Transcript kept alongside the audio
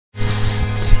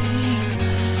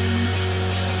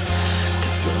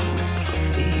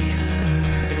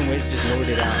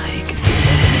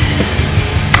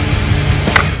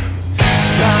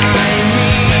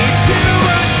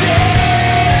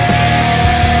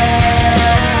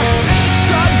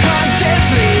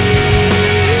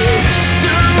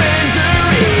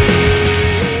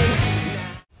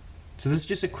this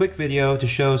is just a quick video to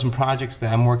show some projects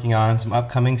that I'm working on, some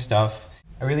upcoming stuff.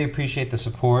 I really appreciate the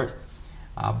support.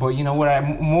 But you know what I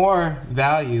more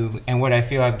value and what I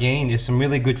feel I've gained is some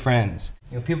really good friends.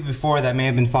 You know, people before that may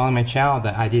have been following my channel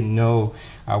that I didn't know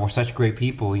were such great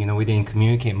people. You know, we didn't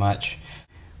communicate much.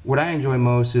 What I enjoy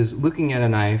most is looking at a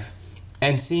knife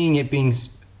and seeing it being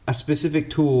a specific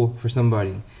tool for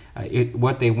somebody.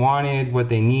 What they wanted, what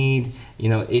they need. You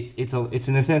know, it's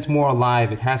in a sense more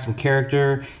alive. It has some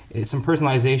character, some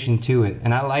personalization to it,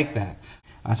 and I like that.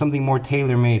 Something more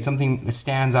tailor-made, something that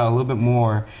stands out a little bit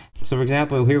more. So for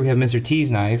example, here we have Mr.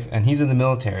 T's knife, and he's in the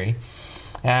military.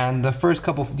 And the first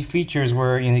couple features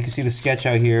were, you know, you can see the sketch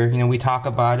out here. You know, we talk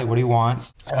about it, what he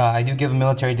wants. I do give a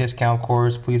military discount, of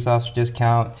course, police officer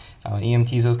discount,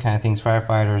 EMTs, those kind of things,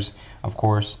 firefighters, of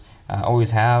course.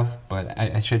 Always have, but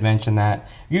I should mention that.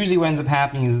 Usually what ends up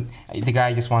happening is the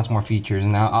guy just wants more features,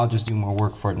 and I'll just do more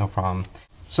work for it, no problem.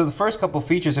 So the first couple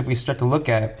features, if we start to look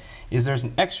at, is there's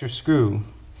an extra screw.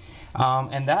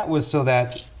 And that was so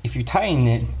that if you tighten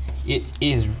it, it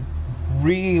is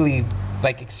really,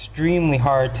 like, extremely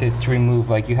hard to remove.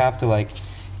 Like, you have to, like,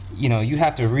 you know, you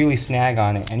have to really snag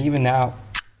on it. And even now,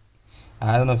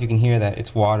 I don't know if you can hear that,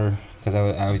 it's water, because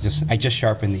I just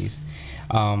sharpened these.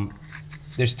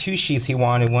 There's two sheets he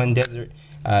wanted, one desert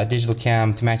digital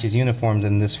cam to match his uniforms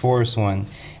and this forest one.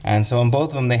 And so on both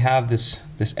of them they have this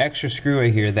extra screw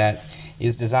right here that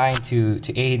is designed to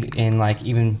aid in, like,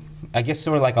 even, I guess,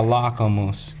 sort of like a lock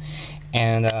almost.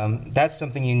 And that's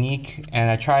something unique,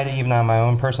 and I tried it even on my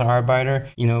own personal Arbiter.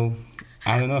 You know,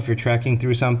 I don't know if you're trekking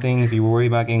through something, if you worry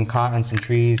about getting caught in some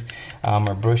trees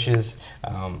or bushes.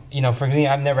 You know, for me,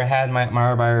 I've never had my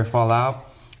Arbiter fall out.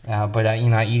 But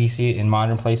you know, I EDC it in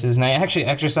modern places, and I actually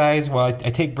exercise while I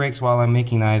take breaks while I'm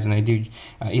making knives, and I do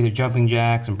either jumping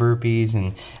jacks and burpees,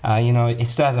 and you know, it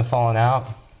still hasn't fallen out.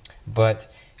 But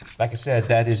like I said,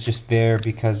 that is just there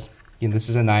because, you know, this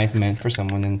is a knife meant for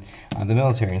someone in the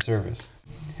military and service.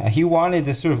 He wanted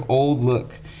this sort of old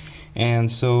look, and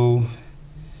so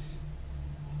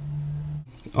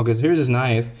okay, so here's his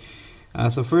knife.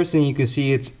 So first thing you can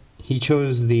see, he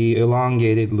chose the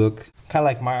elongated look, kind of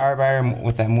like my Arbiter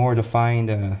with that more defined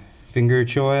finger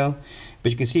choil,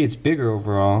 but you can see it's bigger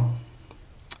overall.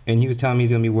 And he was telling me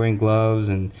he's going to be wearing gloves,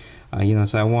 and you know,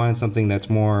 so I wanted something that's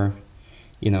more,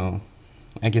 you know,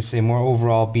 I guess say more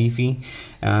overall beefy.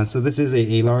 So this is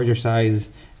a larger size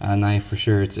knife for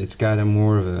sure. It's got a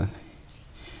more of a,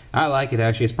 I like it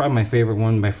actually. It's probably my favorite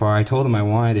one by far. I told him I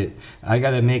wanted it. I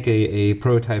got to make a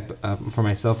prototype for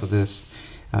myself of this.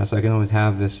 So I can always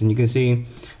have this, and you can see,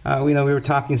 you know, we were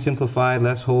talking simplified,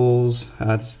 less holes.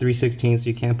 It's 3/16, so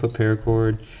you can't put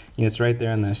paracord. You know, it's right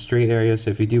there in the straight area.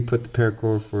 So if you do put the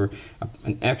paracord for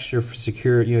an extra for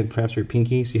secure, you know, perhaps your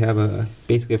pinky, so you have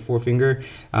basically a forefinger.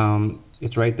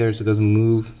 It's right there, so it doesn't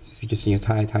move if you just, you know,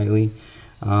 tie it tightly.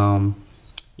 I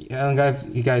don't know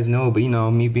if you guys know, but you know,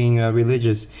 me being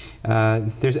religious,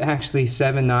 there's actually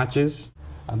 7 notches.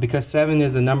 Because 7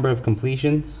 is the number of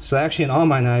completion. So actually in all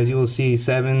my knives you will see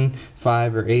 7,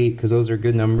 5, or 8, because those are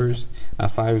good numbers.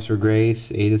 5 is for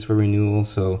grace, 8 is for renewal.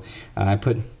 So I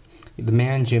put the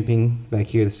man jimping back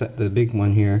here, the big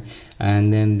one here,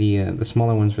 and then the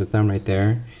smaller ones for the thumb right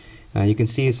there. You can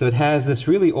see, so it has this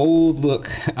really old look.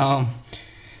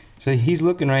 So he's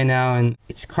looking right now, and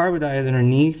it's carbonized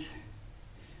underneath.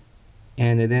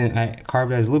 And then I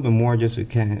carbonized a little bit more just so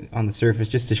kind of on the surface,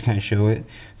 just to kind of show it.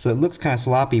 So it looks kind of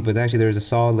sloppy, but actually there's a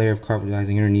solid layer of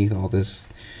carbonizing underneath all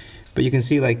this. But you can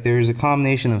see, like, there's a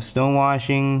combination of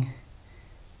stonewashing,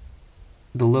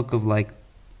 the look of like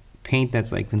paint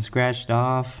that's like been scratched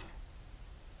off.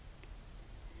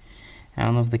 I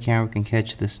don't know if the camera can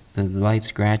catch this, the light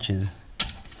scratches.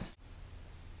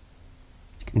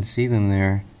 You can see them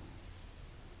there.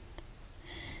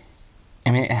 I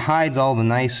mean, it hides all the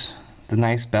nice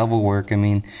bevel work. I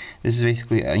mean, this is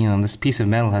basically, you know, this piece of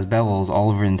metal has bevels all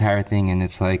over the entire thing, and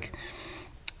it's like,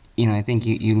 you know, I think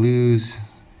you lose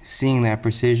seeing that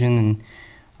precision, and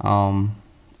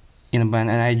you know, and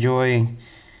I enjoy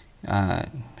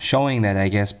showing that, I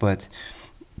guess, but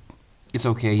it's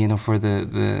okay, you know, for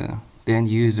the end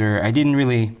user. I didn't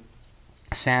really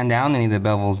sand down any of the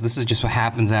bevels. This is just what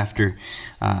happens after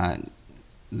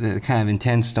the kind of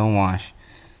intense stonewash.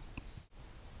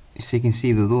 So you can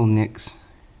see the little nicks,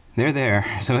 they're there,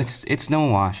 so it's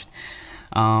stone washed.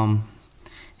 And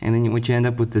then what you end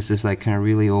up with is like kind of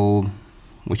really old,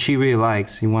 which he really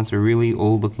likes. He wants a really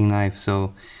old looking knife.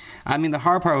 So I mean, the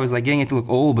hard part was like getting it to look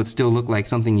old but still look like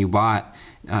something you bought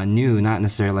new, not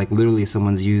necessarily like literally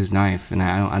someone's used knife, and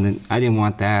I didn't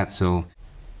want that. So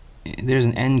there's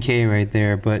an NK right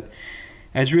there, but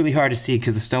it's really hard to see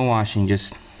because the stone washing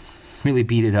just really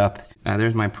beat it up.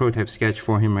 There's my prototype sketch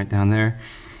for him right down there.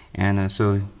 And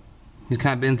so he's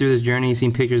kind of been through this journey. He's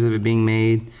seen pictures of it being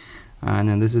made. And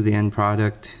then this is the end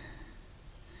product.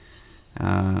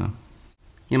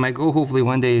 My goal hopefully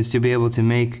one day is to be able to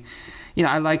make,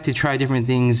 I like to try different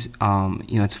things.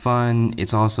 It's fun.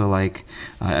 It's also like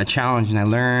a challenge, and I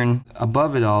learn.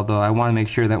 Above it all, though, I want to make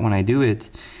sure that when I do it,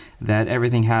 that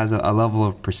everything has a level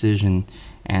of precision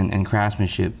and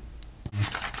craftsmanship.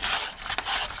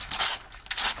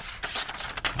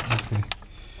 Okay,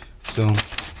 so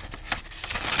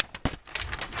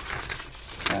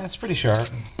it's pretty sharp.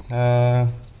 Let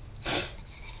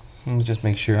me just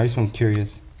make sure. I just am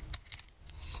curious.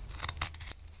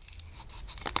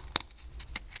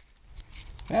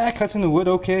 Yeah, it cuts into wood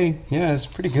okay. Yeah, it's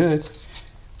pretty good.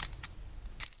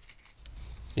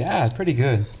 Yeah, it's pretty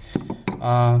good.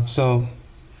 So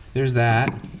there's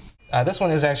that. This one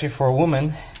is actually for a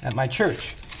woman at my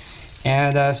church.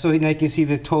 And so now you can see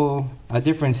the total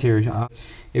difference here.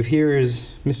 If here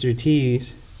is Mr.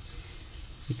 T's,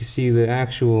 you can see the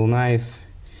actual knife.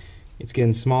 It's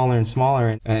getting smaller and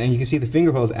smaller. And you can see the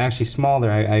finger hole is actually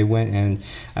smaller. I went and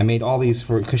I made all these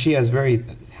for, because she has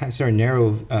sort of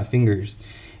narrow fingers.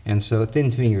 And so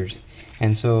thin fingers,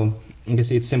 and so you can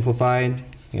see it's simplified.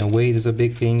 Weight is a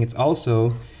big thing. It's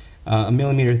also a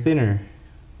millimeter thinner.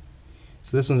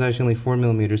 So this one's actually only 4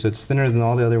 millimeters, so it's thinner than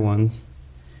all the other ones.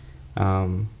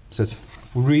 So it's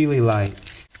really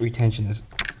light. Retention is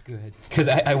good because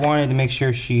I wanted to make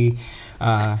sure she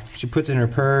puts it in her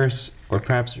purse or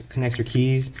perhaps connects her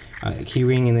keys, key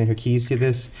ring, and then her keys to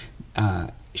this.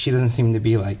 She doesn't seem to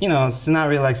be like, it's not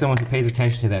really like someone who pays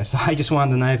attention to that. So I just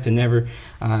wanted the knife to never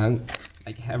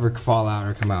ever fall out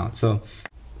or come out. So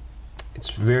it's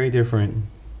very different.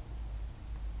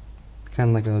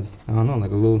 Kind of like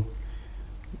like a little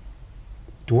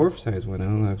dwarf size one. I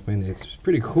don't know how to explain it. It's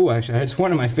pretty cool actually. It's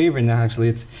one of my favorite now actually.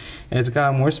 It's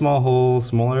got more small holes,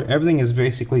 smaller. Everything is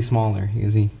basically smaller. You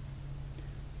can see.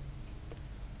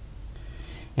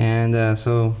 And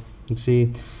so let's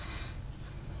see.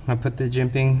 I put the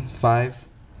jimping 5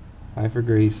 for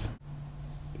Grace.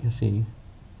 You can see,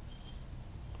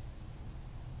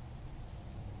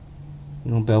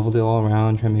 beveled it all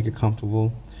around, try to make it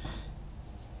comfortable.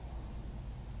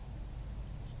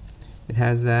 It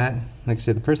has that. Like I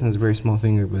said, the person has a very small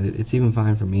finger, but it's even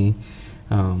fine for me.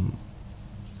 I'm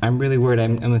really worried.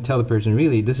 I'm going to tell the person,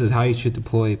 really, this is how you should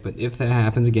deploy it, but if that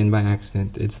happens again by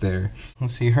accident, it's there.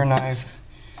 Let's see, her knife,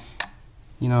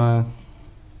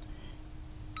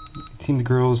 it seems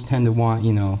girls tend to want,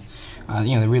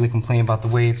 they really complain about the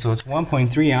weight. So it's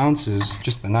 1.3 ounces,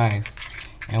 just the knife,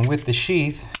 and with the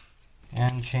sheath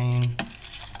and chain,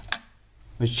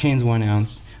 which chain's 1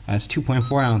 ounce, it's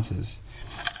 2.4 ounces.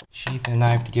 Sheath and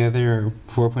knife together are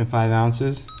 4.5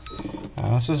 ounces.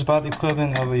 So it's about the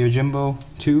equivalent of a Yojimbo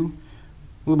 2,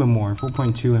 a little bit more,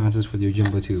 4.2 ounces for the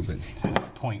Yojimbo 2,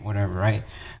 but point whatever, right?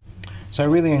 So I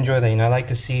really enjoy that. I like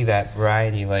to see that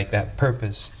variety, like that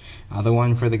purpose. The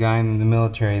one for the guy in the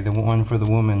military, the one for the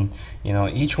woman.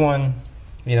 Each one,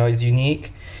 is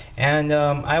unique. And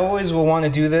I always will want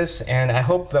to do this, and I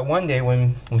hope that one day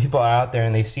when people are out there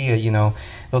and they see it,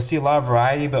 they'll see a lot of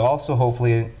variety, but also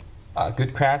hopefully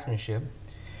good craftsmanship.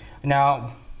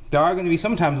 Now, there are going to be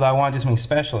sometimes I want to do something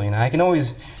special. I can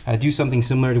always do something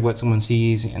similar to what someone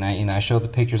sees, and I show the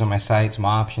pictures on my site, some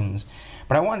options.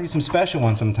 But I want to do some special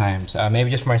ones sometimes, maybe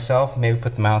just for myself, maybe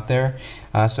put them out there.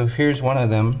 So here's one of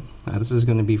them. This is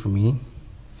going to be for me.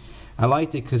 I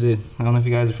liked it because I don't know if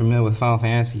you guys are familiar with Final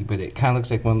Fantasy, but it kind of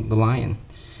looks like the lion.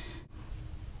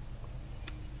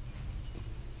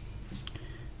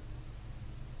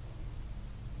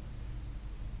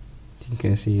 So you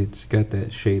can see it's got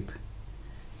that shape,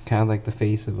 kind of like the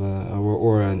face of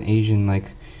or an Asian,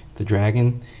 like the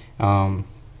dragon.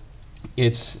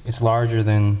 It's larger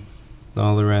than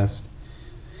all the rest,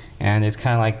 and it's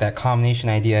kind of like that combination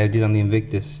idea I did on the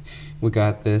Invictus. We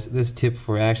got this tip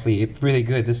for actually it's really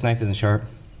good. This knife isn't sharp,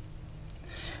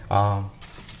 but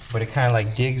it kind of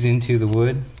like digs into the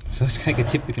wood, so it's like a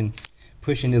tip you can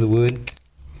push into the wood.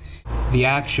 The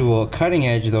actual cutting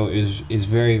edge though is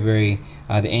very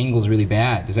the angle is really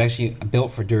bad. It's actually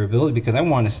built for durability because I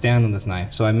want to stand on this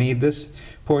knife, so I made this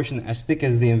portion as thick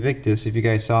as the Invictus, if you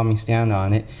guys saw me stand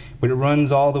on it, but it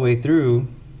runs all the way through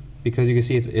because you can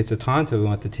see it's a Tonto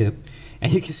at the tip.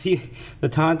 And you can see the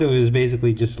Tonto is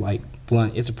basically just like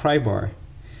blunt. It's a pry bar.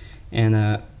 And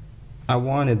I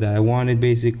wanted that. I wanted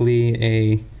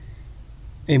basically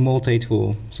a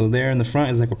multi-tool. So there in the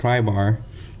front is like a pry bar,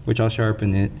 which I'll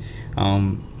sharpen it.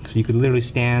 So you could literally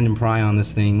stand and pry on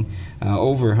this thing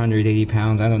over 180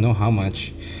 pounds. I don't know how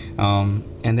much.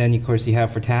 And then of course you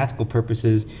have, for tactical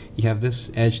purposes, you have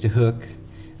this edge to hook.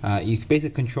 you can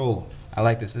basically control. I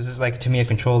like this. This is like, to me, a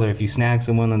controller. If you snag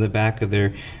someone on the back of their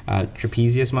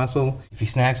trapezius muscle, if you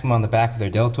snag someone on the back of their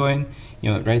deltoid,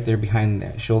 you know, right there behind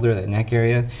that shoulder, that neck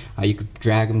area, you could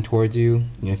drag them towards you.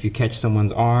 You know, if you catch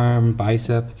someone's arm,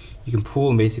 bicep, you can pull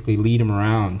and basically lead them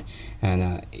around.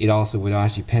 And it also would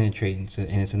actually penetrate, and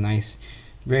it's a nice,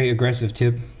 very aggressive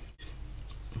tip.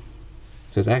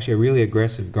 So it's actually a really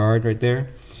aggressive guard right there.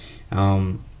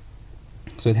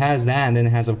 So it has that, and then it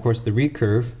has, of course, the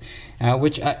recurve,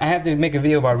 which I have to make a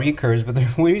video about recurves, but the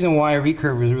reason why a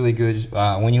recurve is really good is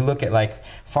when you look at like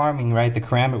farming, right? The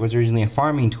karambit was originally a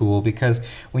farming tool, because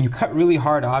when you cut really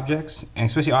hard objects, and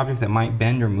especially objects that might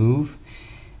bend or move,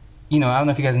 you know, I don't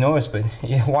know if you guys noticed, but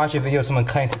you watch a video of someone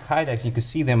cutting through kydex, you can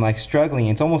see them like struggling.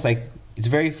 It's almost like, it's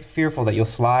very fearful that you'll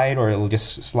slide or it'll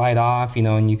just slide off, you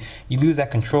know, and you lose that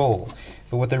control.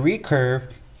 But with the recurve,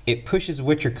 it pushes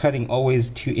what you're cutting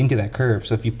always into that curve.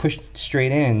 So if you push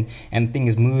straight in and the thing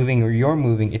is moving or you're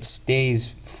moving, it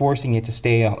stays, forcing it to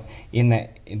stay out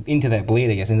into that blade,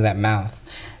 I guess, into that mouth.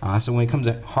 So when it comes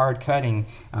to hard cutting,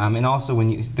 and also when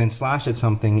you then slash at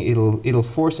something, it'll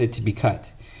force it to be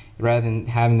cut, rather than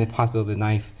having the possibility of the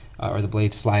knife or the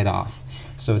blade slide off.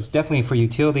 So it's definitely for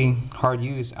utility, hard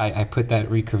use, I put that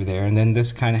recurve there. And then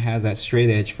this kind of has that straight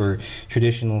edge for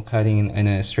traditional cutting in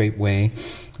a straight way.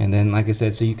 And then, like I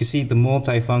said, so you can see the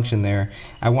multi-function there.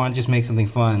 I want to just make something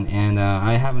fun. And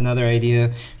I have another idea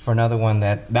for another one.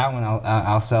 That one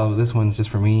I'll sell. This one's just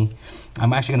for me.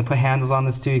 I'm actually going to put handles on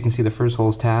this too. You can see the first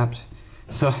hole's tapped.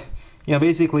 So, you know,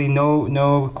 basically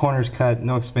no corners cut,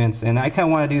 no expense. And I kind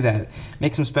of want to do that.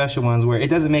 Make some special ones where it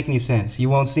doesn't make any sense. You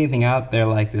won't see anything out there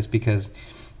like this because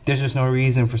there's just no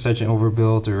reason for such an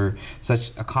overbuilt or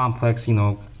such a complex, you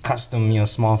know, custom, you know,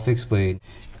 small fixed blade.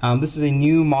 This is a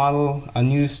new model, a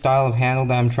new style of handle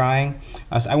that I'm trying.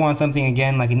 So I want something,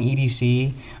 again, like an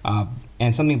EDC,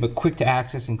 and something but quick to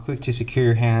access and quick to secure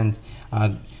your hand.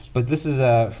 But this is,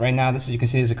 right now, this is, you can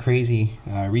see this is a crazy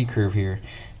recurve here.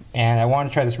 And I want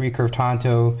to try this recurve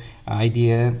Tonto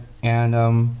idea,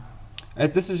 and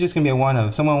this is just going to be a one of.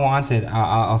 If someone wants it,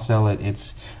 I'll sell it.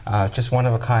 It's just one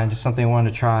of a kind, just something I wanted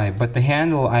to try. But the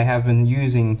handle I have been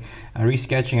using,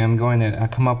 resketching, I'm going to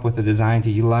come up with a design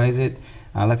to utilize it.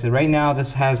 Like I said, right now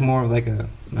this has more of like a,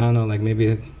 I don't know, like maybe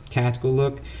a tactical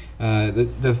look.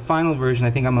 The final version,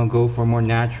 I think I'm going to go for a more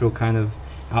natural kind of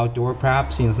outdoor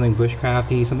perhaps, you know, something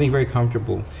bushcrafty, something very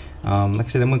comfortable. Like I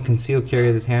said, I'm going to conceal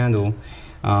carry this handle.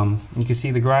 You can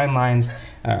see the grind lines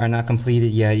are not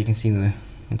completed yet. You can see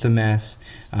it's a mess.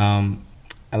 I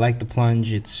like the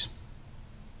plunge. It's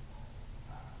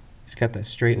got that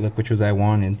straight look, which was I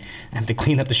wanted. I have to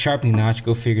clean up the sharpening notch.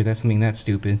 Go figure. That's something that's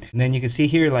stupid. And then you can see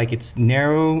here, like, it's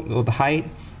narrow. Well, the height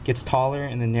gets taller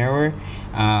and then narrower.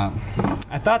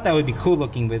 I thought that would be cool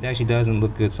looking, but it actually doesn't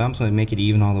look good. So I'm just gonna make it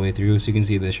even all the way through, so you can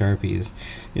see the Sharpie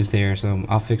is there. So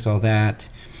I'll fix all that.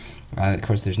 Of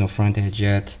course, there's no front edge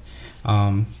yet.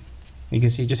 You can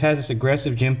see it just has this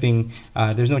aggressive jimping.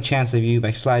 There's no chance of you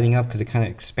like sliding up because it kind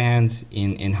of expands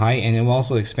in height, and it will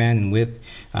also expand in width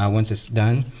once it's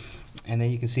done. And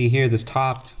then you can see here this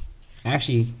top,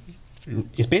 actually,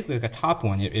 it's basically like a top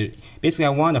one. Basically, I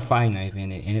want a fighting knife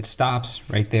in it, and it stops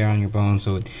right there on your bone,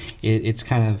 so it's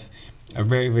kind of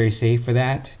very, very safe for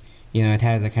that. You know, it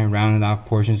has that kind of rounded off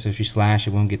portion, so if you slash,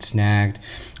 it won't get snagged.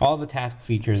 All the tactical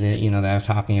features, you know, that I was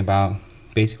talking about.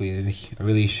 Basically, a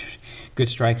really good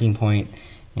striking point,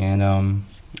 and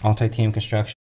all titanium construction.